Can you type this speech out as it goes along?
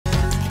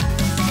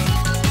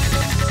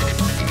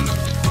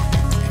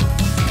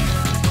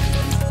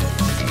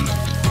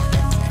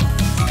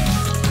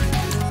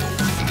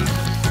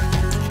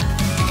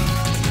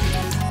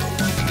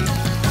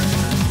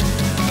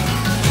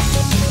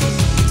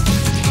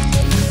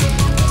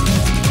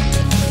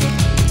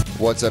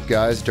What's up,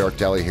 guys?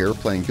 Darkdally here,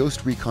 playing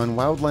Ghost Recon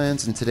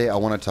Wildlands, and today I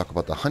want to talk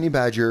about the Honey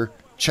Badger,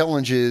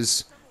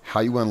 challenges, how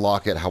you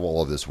unlock it, how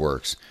all of this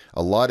works.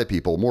 A lot of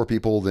people, more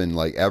people than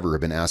like ever,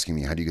 have been asking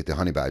me, how do you get the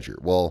Honey Badger?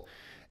 Well,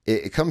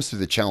 it comes through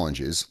the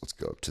challenges. Let's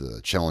go up to the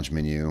challenge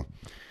menu.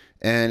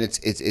 And it's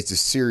a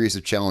series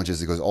of challenges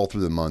that goes all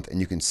through the month, and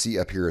you can see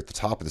up here at the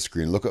top of the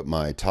screen, look at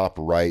my top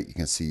right, you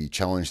can see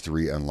Challenge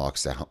 3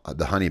 unlocks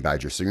the Honey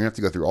Badger. So you're going to have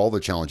to go through all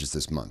the challenges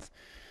this month.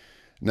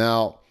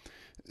 Now,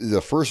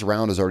 the first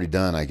round is already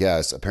done, I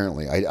guess,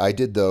 apparently. I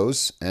did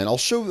those, and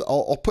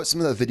I'll put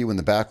some of that video in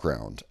the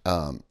background.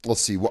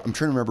 Let's see, I'm trying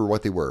to remember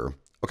what they were.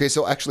 Okay,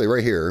 so actually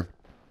right here,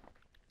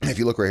 if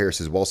you look right here, it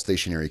says, while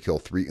stationary, kill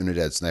 3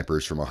 unidad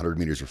snipers from 100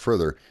 meters or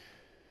further.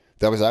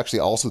 That was actually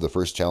also the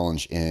first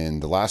challenge in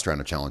the last round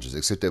of challenges,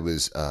 except it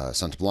was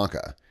Santa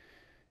Blanca.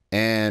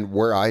 And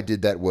where I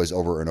did that was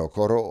over in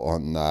Okoro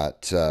on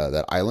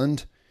that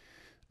island.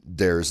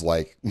 There's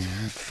like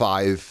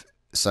 5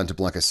 Santa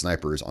Blanca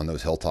snipers on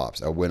those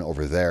hilltops. I went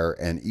over there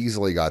and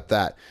easily got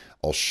that.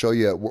 I'll show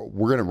you.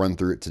 We're going to run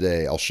through it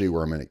today. I'll show you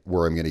where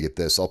I'm going to get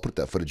this. I'll put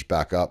that footage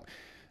back up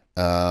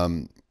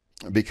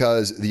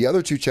because the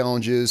other two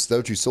challenges, the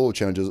other two solo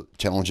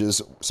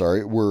challenges,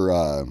 sorry,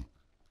 were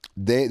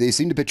they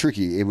seemed a bit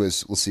tricky. It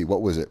was, let's see,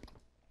 what was it?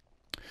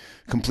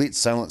 Complete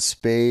silent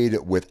spade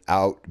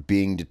without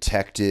being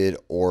detected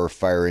or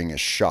firing a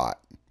shot.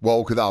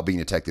 Well, without being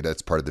detected,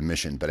 that's part of the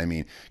mission. But I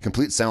mean,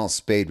 complete silent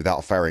spade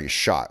without firing a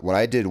shot. What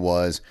I did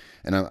was,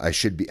 and I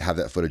should have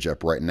that footage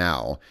up right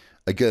now,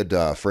 a good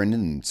friend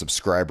and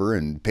subscriber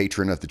and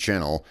patron of the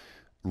channel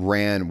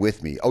ran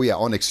with me. Oh yeah,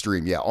 on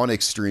extreme. Yeah, on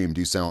extreme,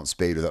 do silent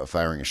spade without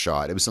firing a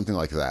shot. It was something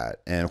like that.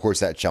 And of course,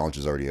 that challenge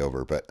is already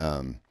over. But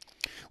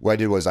what I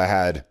did was I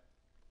had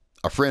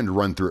a friend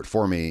run through it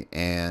for me,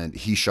 and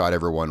he shot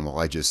everyone while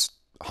I just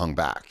hung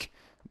back.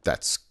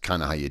 That's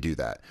kind of how you do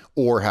that.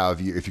 Or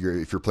if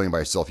you're playing by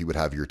yourself, you would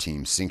have your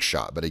team sync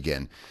shot. But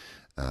again,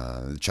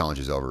 the challenge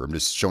is over. I'm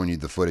just showing you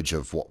the footage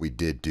of what we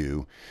did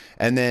do.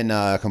 And then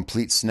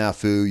complete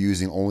snafu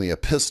using only a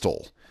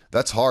pistol.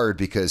 That's hard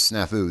because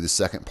snafu, the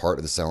second part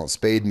of the silent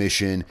spade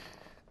mission,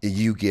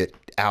 you get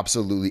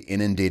absolutely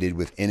inundated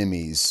with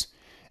enemies.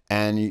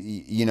 And,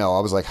 you know, I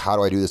was like, how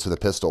do I do this with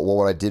a pistol? Well,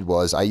 what I did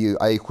was I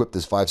equipped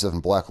this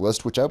 5.7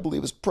 Blacklist, which I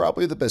believe is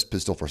probably the best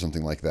pistol for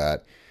something like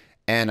that.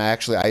 And I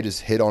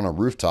just hit on a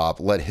rooftop,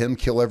 let him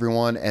kill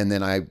everyone, and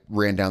then I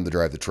ran down to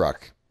drive the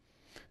truck.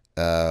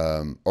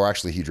 Or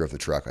actually, he drove the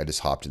truck. I just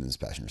hopped in his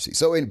passenger seat.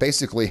 So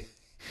basically,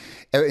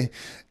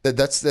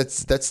 that's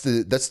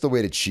the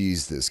way to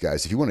cheese this,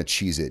 guys. If you want to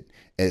cheese it,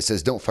 and it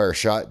says don't fire a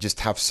shot, just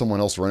have someone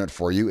else run it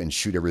for you and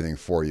shoot everything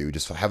for you.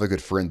 Just have a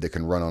good friend that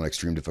can run on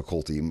extreme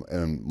difficulty,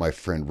 and my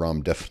friend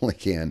Rum definitely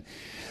can.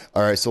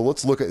 All right, so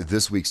let's look at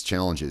this week's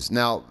challenges.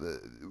 Now,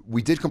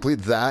 we did complete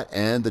that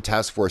and the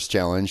task force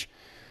challenge.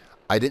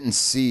 I didn't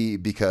see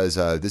because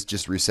this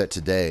just reset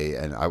today,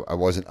 and I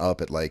wasn't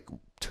up at like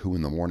 2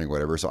 in the morning, or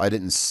whatever. So I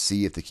didn't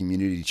see if the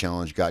community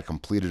challenge got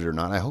completed or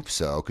not. I hope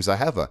so, because I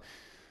have a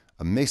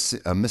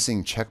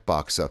missing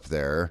checkbox up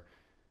there,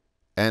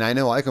 and I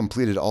know I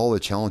completed all the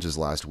challenges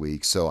last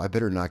week, so I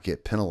better not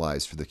get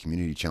penalized for the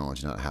community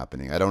challenge not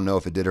happening. I don't know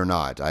if it did or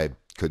not. I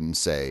couldn't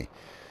say.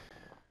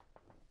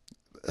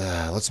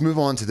 Let's move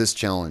on to this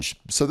challenge.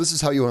 So this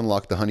is how you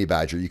unlock the Honey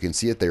Badger. You can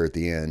see it there at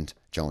the end.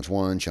 Challenge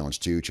 1, Challenge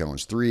 2,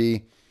 Challenge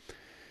 3.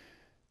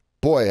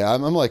 Boy,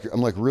 I'm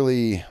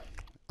really,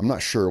 I'm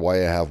not sure why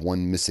I have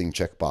one missing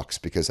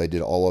checkbox, because I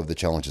did all of the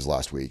challenges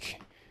last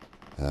week.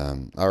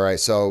 All right,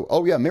 so,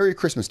 oh yeah, Merry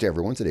Christmas to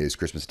everyone. Today is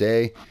Christmas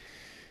Day.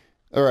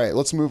 All right,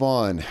 let's move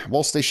on.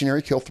 While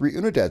stationary, kill 3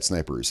 unidad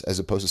snipers, as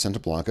opposed to Santa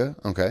Blanca.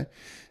 Okay.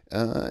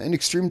 In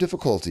extreme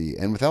difficulty,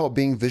 and without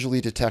being visually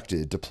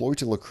detected, deploy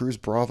to La Cruz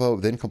Bravo,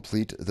 then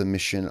complete the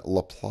mission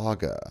La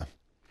Plaga.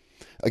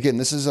 Again,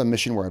 this is a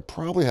mission where I'd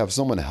probably have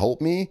someone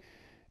help me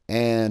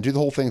and do the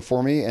whole thing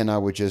for me, and I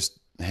would just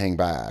hang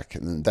back.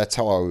 And that's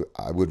how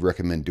I would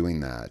recommend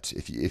doing that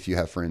if you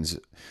have friends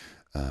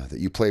that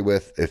you play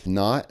with. If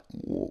not,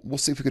 we'll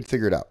see if we can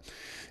figure it out.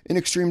 In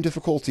extreme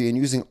difficulty and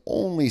using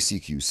only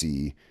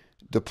CQC,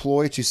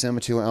 deploy to San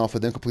Mateo Alpha,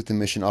 then complete the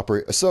mission.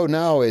 Operate. So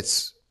now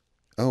it's,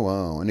 oh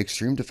wow, in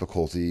extreme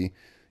difficulty,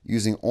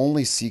 using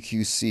only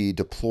CQC,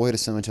 deploy to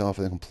San Mateo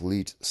Alpha, then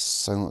complete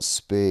silent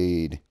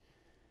spade.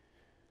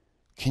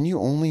 Can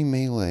you only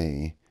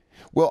melee?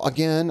 Well,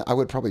 again, I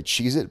would probably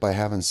cheese it by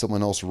having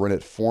someone else run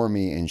it for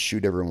me and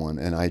shoot everyone,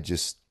 and I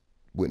just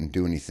wouldn't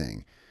do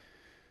anything.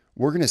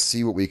 We're going to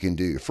see what we can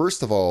do.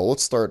 First of all,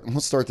 let's start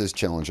this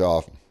challenge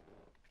off.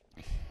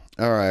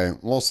 All right,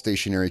 while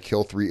stationary,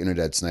 kill 3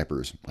 unidad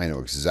snipers. I know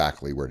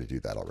exactly where to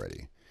do that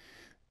already.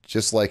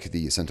 Just like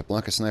the Santa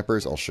Blanca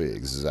snipers, I'll show you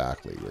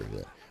exactly where to do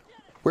it.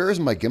 Where is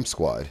my GIMP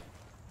squad?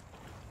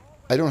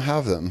 I don't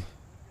have them.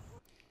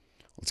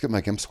 Let's get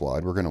my GIMP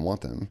squad. We're going to want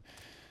them.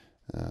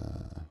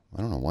 I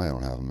don't know why I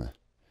don't have them.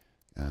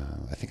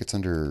 I think it's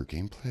under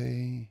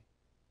gameplay.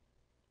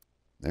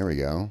 There we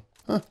go.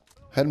 Huh.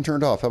 Had them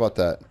turned off. How about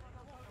that?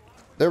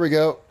 There we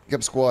go.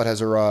 GIMP squad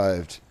has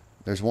arrived.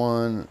 There's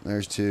 1.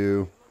 There's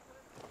 2.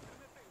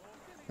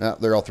 Ah,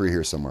 they're all 3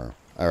 here somewhere.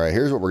 All right,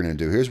 here's what we're going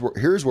to do. Here's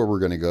where we're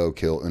going to go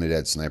kill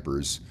undead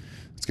snipers.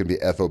 It's going to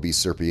be FOB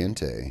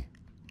Serpiente.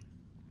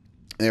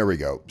 There we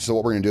go. So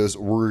what we're going to do is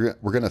we're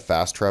going to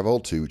fast travel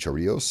to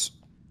Chorrillos.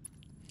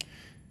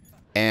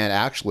 And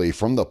actually,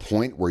 from the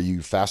point where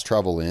you fast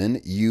travel in,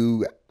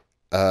 you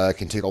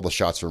can take all the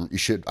shots from...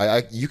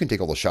 You can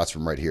take all the shots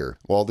from right here.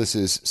 While this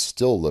is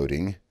still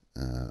loading,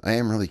 I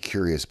am really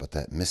curious about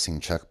that missing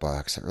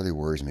checkbox. That really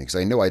worries me, because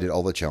I know I did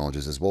all the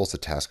challenges as well as the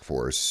task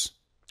force.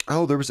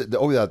 Oh,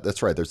 yeah,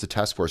 that's right. There's the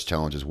task force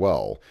challenge as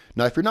well.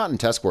 Now, if you're not in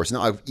task force,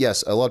 now,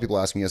 yes, a lot of people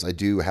ask me, yes, I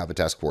do have a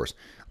task force.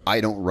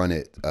 I don't run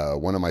it.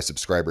 One of my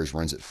subscribers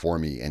runs it for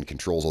me and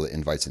controls all the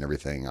invites and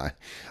everything.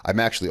 I'm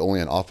actually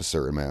only an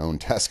officer in my own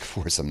task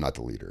force. I'm not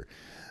the leader.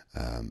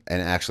 And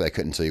actually, I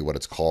couldn't tell you what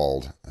it's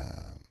called.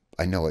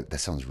 I know that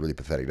sounds really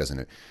pathetic, doesn't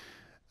it?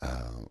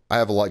 I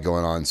have a lot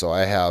going on, so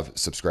I have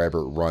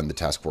subscriber run the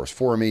task force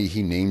for me.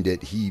 He named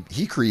it.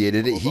 He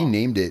created it. He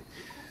named it.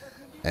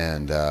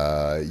 And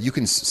you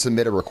can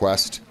submit a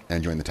request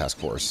and join the task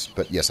force.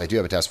 But yes, I do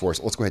have a task force.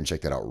 Let's go ahead and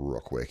check that out real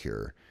quick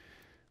here.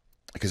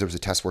 Because there was a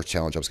task force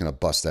challenge. I was going to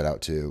bust that out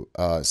too.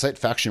 Site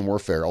faction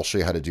warfare. I'll show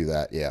you how to do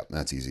that. Yeah,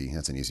 that's easy.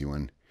 That's an easy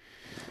one.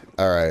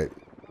 All right.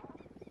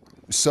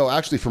 So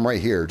actually from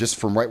right here, just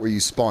from right where you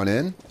spawn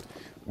in,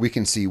 we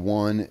can see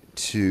 1,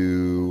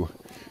 2,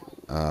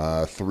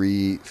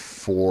 3,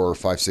 4,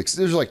 5, 6.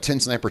 There's like 10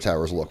 sniper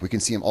towers. Look, we can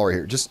see them all right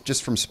here,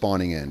 just from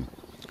spawning in.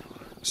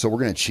 So we're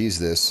going to cheese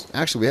this.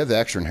 Actually, we have the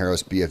extra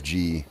Harris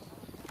BFG.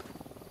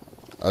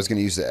 I was going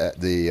to use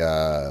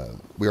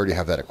we already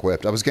have that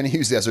equipped. I was going to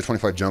use the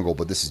SR-25 jungle,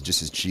 but this is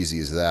just as cheesy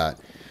as that.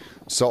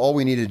 So all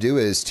we need to do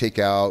is take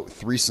out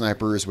 3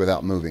 snipers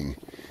without moving.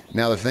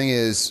 Now the thing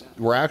is,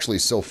 we're actually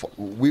so far,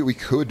 we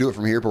could do it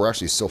from here, but we're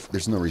actually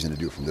there's no reason to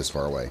do it from this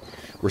far away.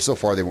 We're so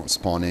far they won't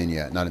spawn in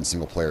yet, not in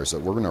single player, so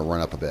we're going to run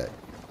up a bit.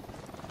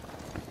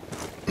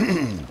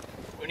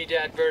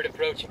 Unidad bird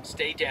approaching.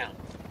 Stay down.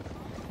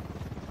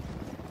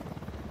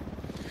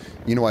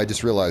 You know, I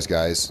just realized,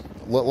 guys,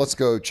 let's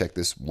go check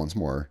this once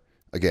more.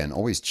 Again,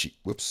 always cheese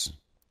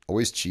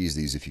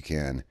these if you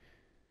can.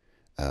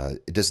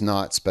 It does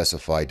not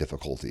specify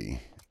difficulty.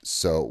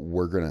 So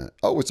we're going to...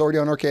 Oh, it's already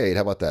on arcade.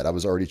 How about that? I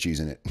was already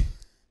cheesing it.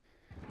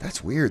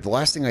 That's weird. The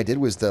last thing I did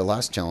was the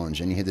last challenge,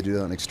 and you had to do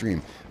that on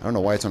extreme. I don't know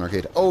why it's on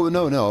arcade. Oh,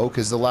 no,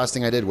 because the last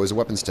thing I did was a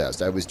weapons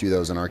test. I always do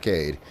those on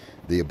arcade.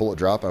 The bullet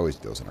drop, I always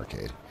do those on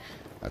arcade.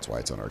 That's why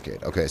it's on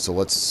arcade. Okay, so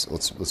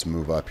let's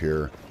move up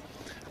here.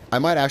 I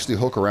might actually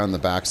hook around the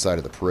back side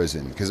of the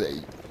prison, because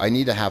I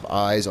need to have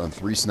eyes on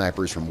 3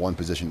 snipers from one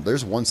position.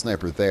 There's 1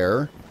 sniper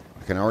there.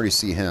 I can already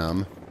see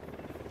him.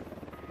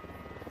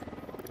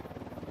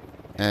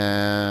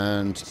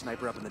 And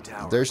sniper up in the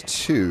tower. There's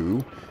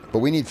 2, but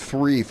we need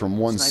 3 from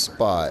one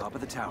spot. Top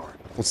of the tower.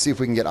 Let's see if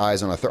we can get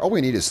eyes on a third. All we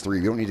need is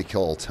 3. We don't need to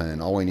kill all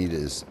 10. All we need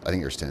is, I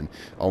think there's 10.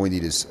 All we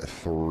need is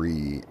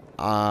 3.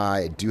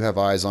 I do have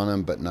eyes on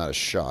him, but not a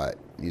shot.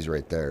 He's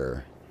right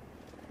there.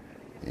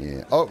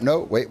 Yeah. Oh, no,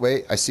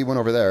 wait. I see one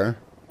over there.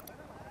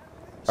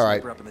 All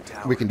right,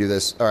 we can do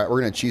this. All right, we're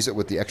going to cheese it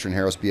with the extra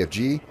Harris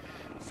BFG.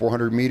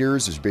 400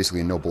 meters. There's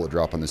basically no bullet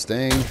drop on this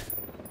thing.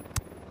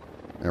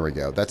 There we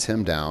go. That's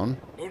him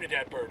down.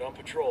 Unidad bird on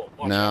patrol.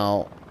 Watch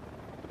now,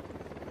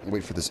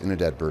 wait for this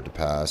Unidad bird to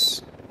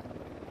pass.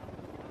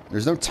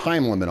 There's no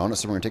time limit on it,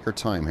 so we're going to take our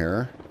time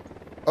here.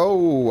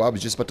 Oh, I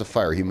was just about to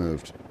fire. He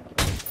moved.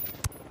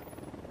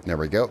 There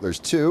we go. There's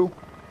 2.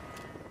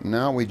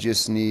 Now we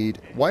just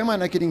need... Why am I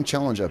not getting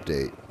challenge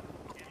update?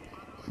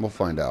 We'll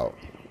find out.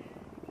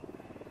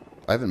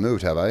 I haven't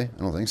moved, have I? I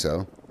don't think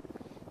so.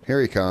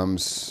 Here he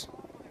comes.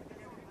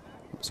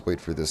 Let's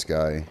wait for this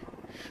guy.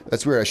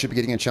 That's weird. I should be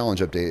getting a challenge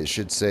update. It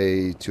should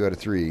say 2 out of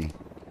 3.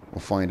 We'll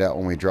find out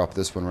when we drop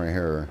this one right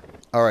here.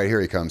 All right,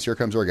 here he comes. Here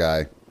comes our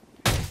guy.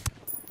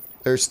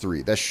 There's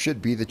 3. That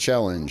should be the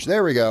challenge.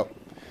 There we go.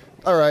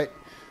 All right.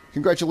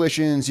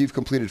 Congratulations. You've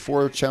completed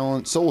 4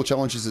 solo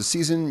challenges this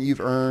season.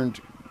 You've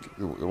earned...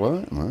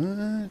 What?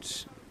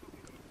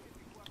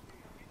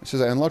 It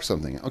says I unlocked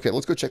something. Okay,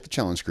 let's go check the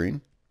challenge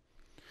screen.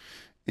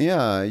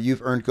 Yeah,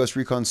 you've earned Ghost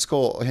Recon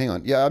Skull. Hang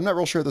on. Yeah, I'm not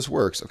real sure this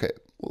works. Okay,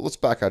 well, let's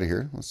back out of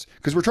here.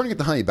 Because we're trying to get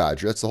the honey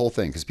badger. That's the whole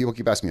thing. Because people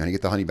keep asking me how to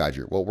get the honey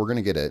badger. Well, we're going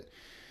to get it.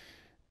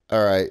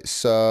 All right,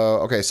 so...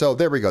 Okay, so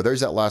there we go.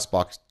 There's that last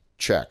box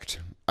checked.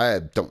 I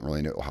don't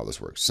really know how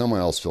this works. Someone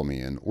else fill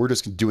me in. We're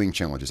just doing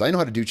challenges. I know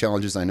how to do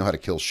challenges. And I know how to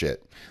kill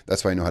shit.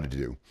 That's what I know how to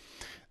do.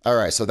 All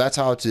right, so that's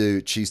how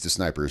to cheese the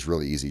sniper. Is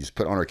really easy. Just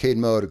put on arcade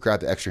mode, grab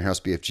the extra House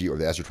BFG or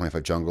the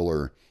SR-25 jungle,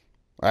 or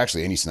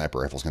actually any sniper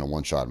rifle is going to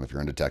one-shot him if you're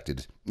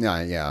undetected.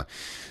 Yeah.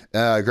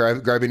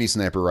 Grab any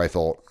sniper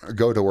rifle,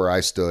 go to where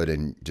I stood,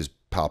 and just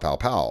pow, pow,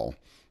 pow.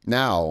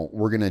 Now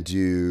we're going to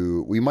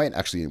do. We might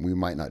not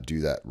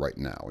do that right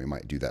now. We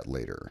might do that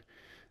later,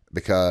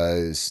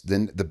 because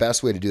then the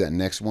best way to do that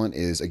next one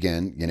is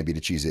again going to be to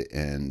cheese it.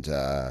 And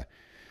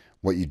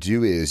what you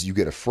do is you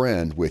get a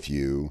friend with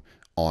you.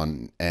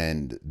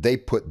 And they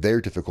put their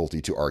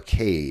difficulty to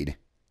arcade.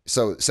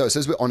 So it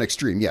says on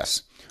extreme,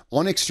 yes.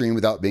 On extreme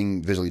without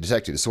being visually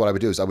detected. So what I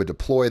would do is I would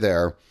deploy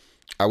there.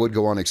 I would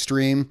go on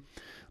extreme.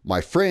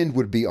 My friend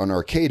would be on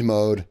arcade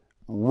mode,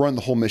 run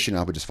the whole mission.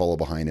 I would just follow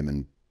behind him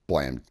and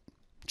blam,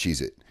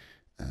 cheese it.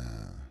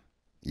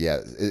 Yeah.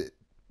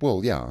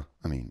 Well, yeah.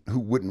 I mean, who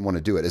wouldn't want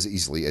to do it as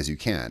easily as you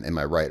can? Am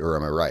I right or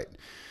am I right?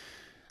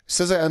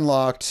 Says I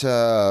unlocked,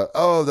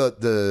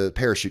 the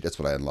parachute. That's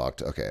what I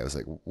unlocked. Okay, I was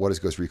like, what is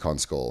Ghost Recon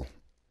Skull?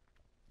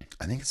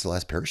 I think it's the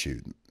last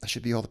parachute. That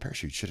should be all the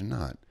parachutes, should it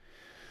not?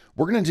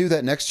 We're going to do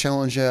that next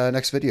challenge,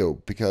 next video,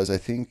 because I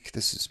think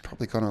this has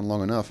probably gone on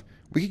long enough.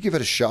 We could give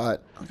it a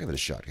shot. I'll give it a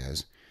shot,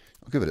 guys.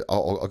 I'll give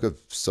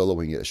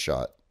soloing it a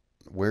shot.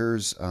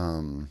 Where's,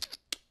 oh,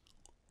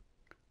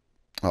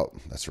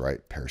 that's right,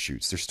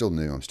 parachutes. They're still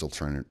new. I'm still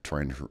trying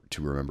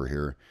to remember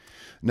here.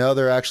 No,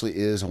 there actually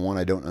is one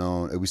I don't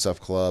own. Ubisoft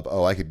Club.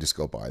 Oh, I could just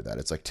go buy that.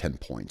 It's like 10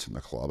 points from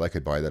the club. I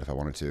could buy that if I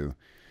wanted to.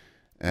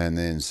 And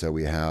then, so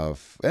we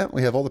have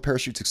all the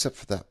parachutes except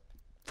for that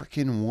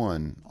freaking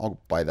one.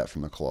 I'll buy that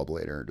from the club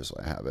later, just so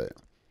I have it.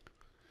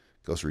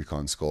 Ghost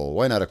Recon Skull.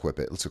 Why not equip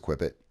it? Let's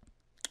equip it.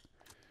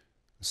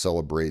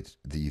 Celebrate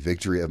the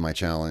victory of my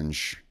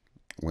challenge.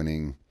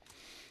 Winning.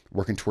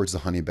 Working towards the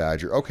honey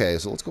badger. Okay,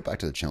 so let's go back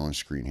to the challenge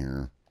screen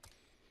here.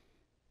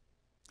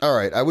 All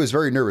right, I was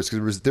very nervous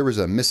because there was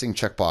a missing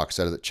checkbox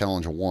out of the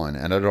challenge 1,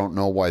 and I don't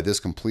know why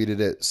this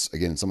completed it.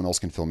 Again, someone else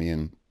can fill me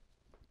in.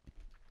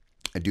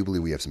 I do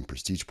believe we have some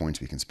prestige points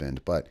we can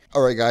spend, but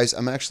all right, guys,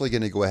 I'm actually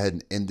going to go ahead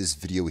and end this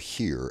video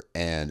here,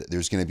 and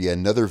there's going to be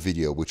another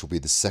video, which will be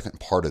the second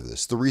part of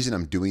this. The reason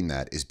I'm doing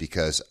that is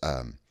because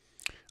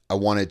I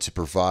wanted to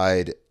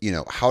provide,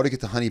 how to get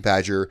the honey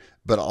badger,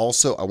 but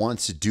also I wanted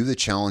to do the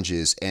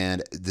challenges,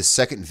 and the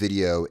second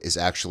video is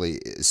actually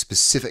a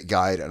specific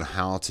guide on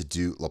how to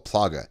do La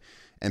Plaga.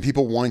 And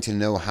people wanting to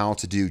know how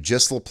to do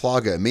just La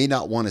Plaga may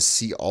not want to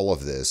see all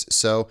of this.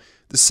 So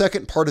the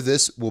second part of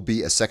this will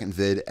be a second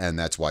vid, and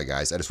that's why,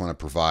 guys, I just want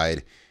to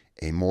provide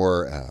a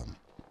more,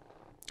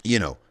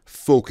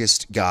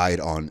 focused guide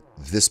on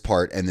this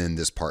part, and then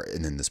this part,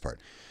 and then this part.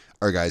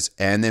 All right, guys,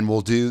 and then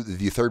we'll do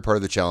the third part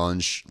of the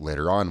challenge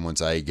later on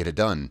once I get it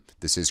done.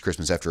 This is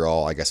Christmas after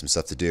all. I got some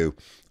stuff to do.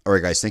 All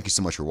right, guys, thank you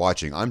so much for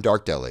watching. I'm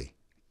Darkdally.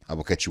 I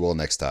will catch you all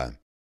next time.